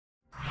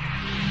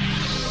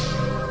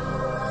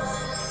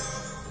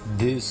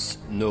This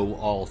know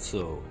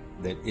also,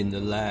 that in the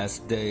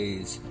last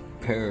days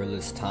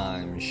perilous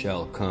times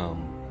shall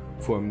come,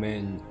 for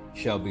men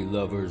shall be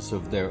lovers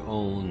of their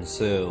own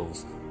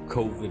selves,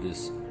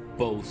 covetous,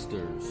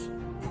 boasters,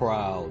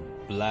 proud,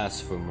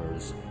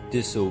 blasphemers,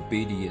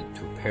 disobedient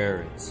to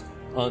parents,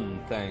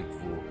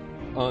 unthankful,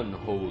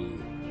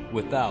 unholy,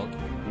 without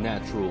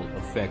natural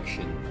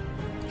affection,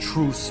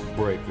 truce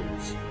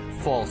breakers,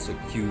 false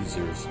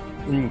accusers,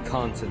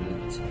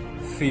 incontinent,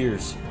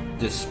 fierce,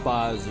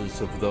 despisers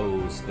of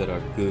those that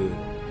are good,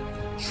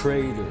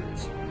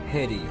 traitors,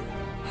 heady,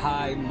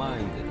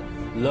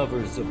 high-minded,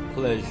 lovers of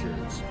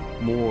pleasures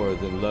more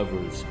than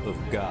lovers of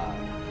God,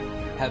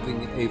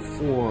 having a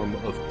form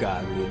of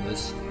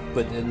godliness,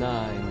 but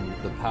denying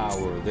the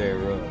power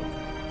thereof.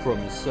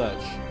 From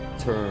such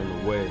turn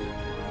away.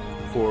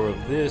 For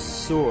of this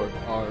sort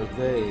are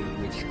they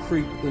which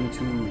creep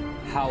into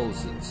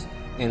houses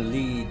and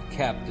lead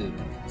captive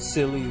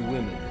silly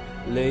women,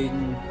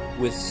 laden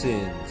with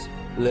sins,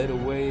 led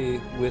away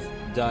with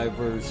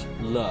divers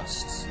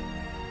lusts,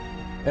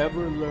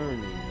 ever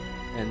learning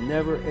and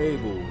never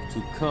able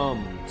to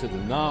come to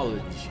the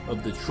knowledge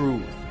of the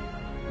truth.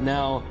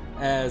 Now,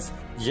 as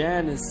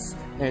Jannes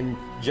and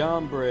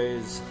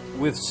Jambres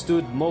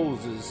withstood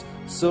Moses,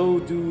 so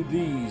do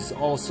these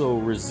also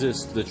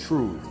resist the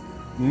truth.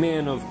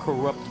 Men of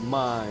corrupt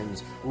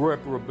minds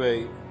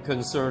reprobate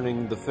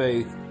concerning the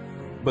faith,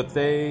 but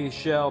they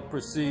shall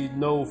proceed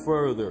no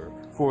further,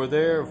 for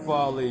their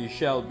folly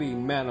shall be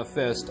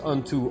manifest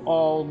unto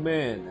all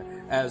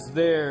men, as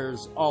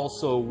theirs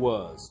also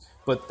was.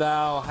 But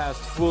thou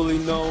hast fully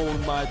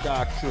known my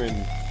doctrine,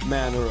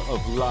 manner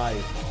of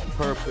life,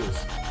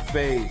 purpose,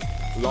 faith,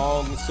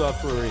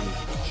 long-suffering,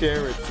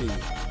 charity,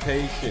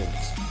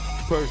 patience,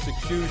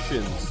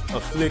 persecutions,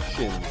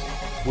 afflictions,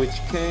 which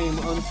came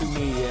unto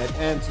me at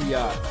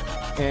Antioch,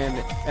 and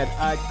at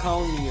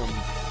Iconium,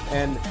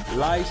 and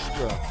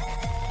Lystra.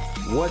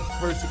 What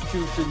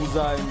persecutions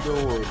I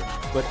endured,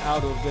 but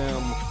out of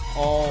them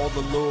all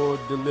the Lord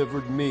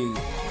delivered me.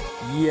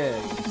 Yea,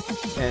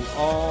 and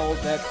all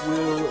that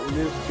will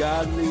live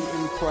godly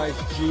in Christ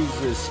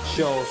Jesus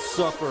shall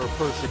suffer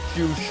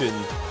persecution,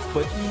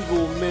 but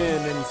evil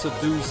men and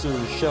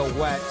seducers shall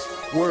wax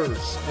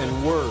worse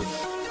and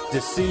worse,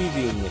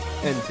 deceiving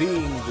and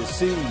being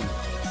deceived.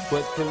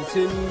 But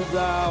continue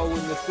thou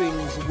in the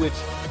things which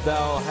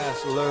thou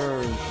hast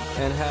learned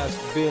and hast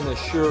been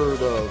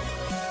assured of,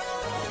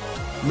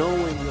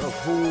 knowing of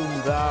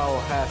whom thou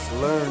hast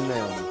learned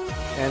them,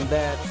 and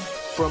that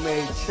from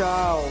a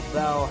child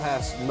thou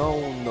hast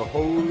known the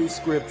holy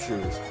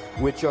scriptures,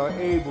 which are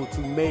able to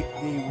make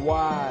thee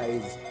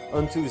wise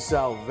unto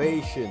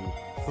salvation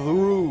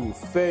through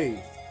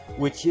faith,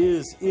 which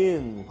is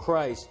in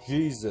Christ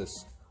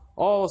Jesus.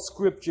 All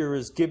scripture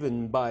is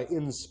given by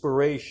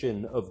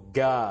inspiration of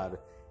God,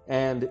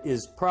 and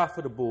is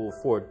profitable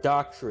for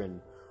doctrine,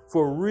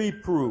 for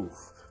reproof,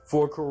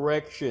 for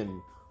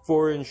correction,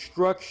 for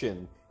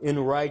instruction in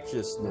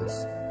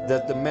righteousness,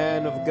 that the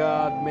man of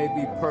God may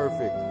be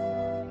perfect,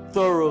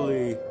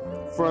 thoroughly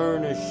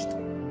furnished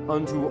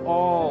unto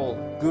all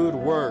good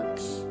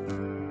works.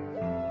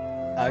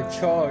 I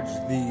charge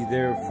thee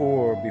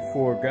therefore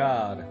before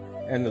God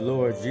and the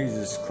Lord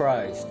Jesus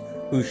Christ,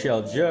 who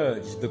shall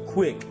judge the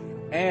quick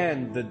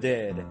and the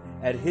dead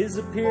at his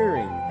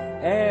appearing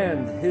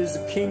and his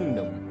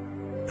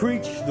kingdom.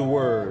 Preach the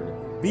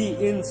word, be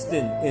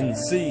instant in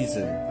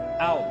season,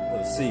 out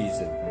of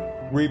season.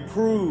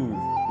 Reprove,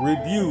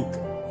 rebuke,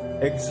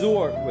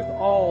 exhort with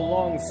all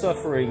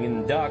long-suffering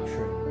and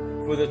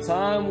doctrine. For the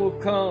time will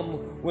come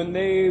when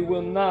they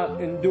will not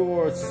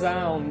endure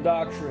sound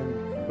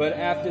doctrine, but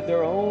after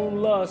their own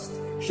lust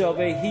shall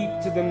they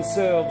heap to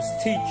themselves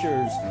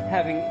teachers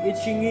having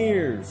itching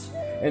ears,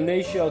 and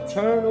they shall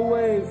turn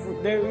away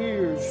their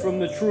ears from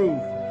the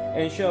truth,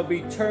 and shall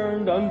be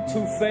turned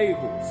unto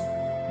fables.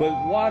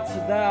 But watch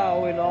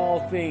thou in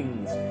all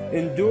things,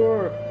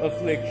 endure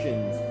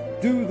afflictions,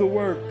 do the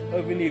work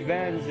of an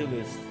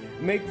evangelist,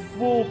 make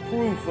full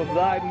proof of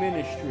thy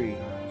ministry,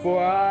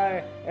 for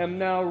I am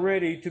now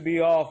ready to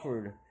be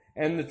offered,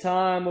 and the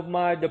time of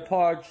my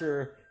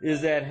departure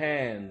is at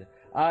hand.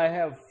 I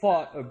have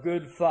fought a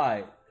good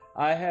fight,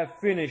 I have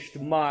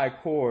finished my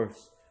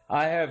course,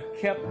 I have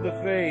kept the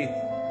faith.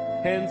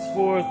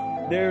 Henceforth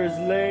there is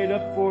laid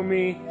up for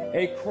me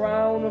a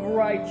crown of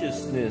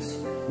righteousness,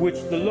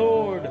 which the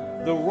Lord,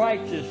 the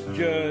righteous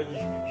judge,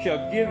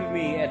 shall give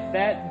me at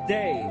that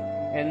day,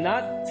 and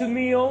not to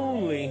me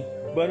only,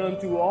 but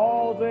unto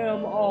all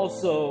them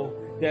also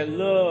that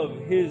love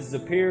his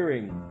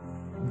appearing.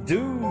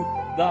 Do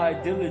thy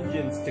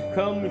diligence to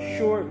come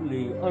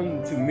shortly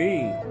unto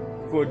me,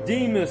 for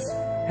Demas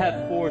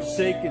hath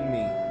forsaken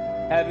me,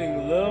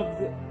 having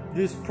loved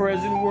this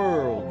present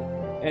world,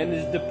 and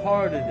is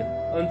departed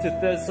unto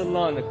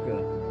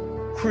Thessalonica,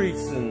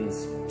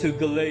 Crescens to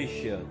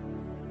Galatia,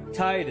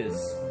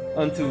 Titus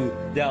unto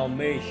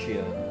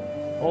Dalmatia.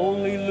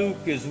 Only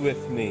Luke is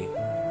with me.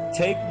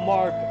 Take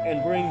Mark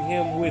and bring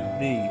him with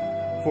thee,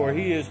 for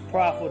he is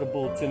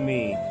profitable to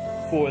me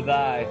for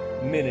thy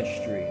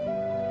ministry.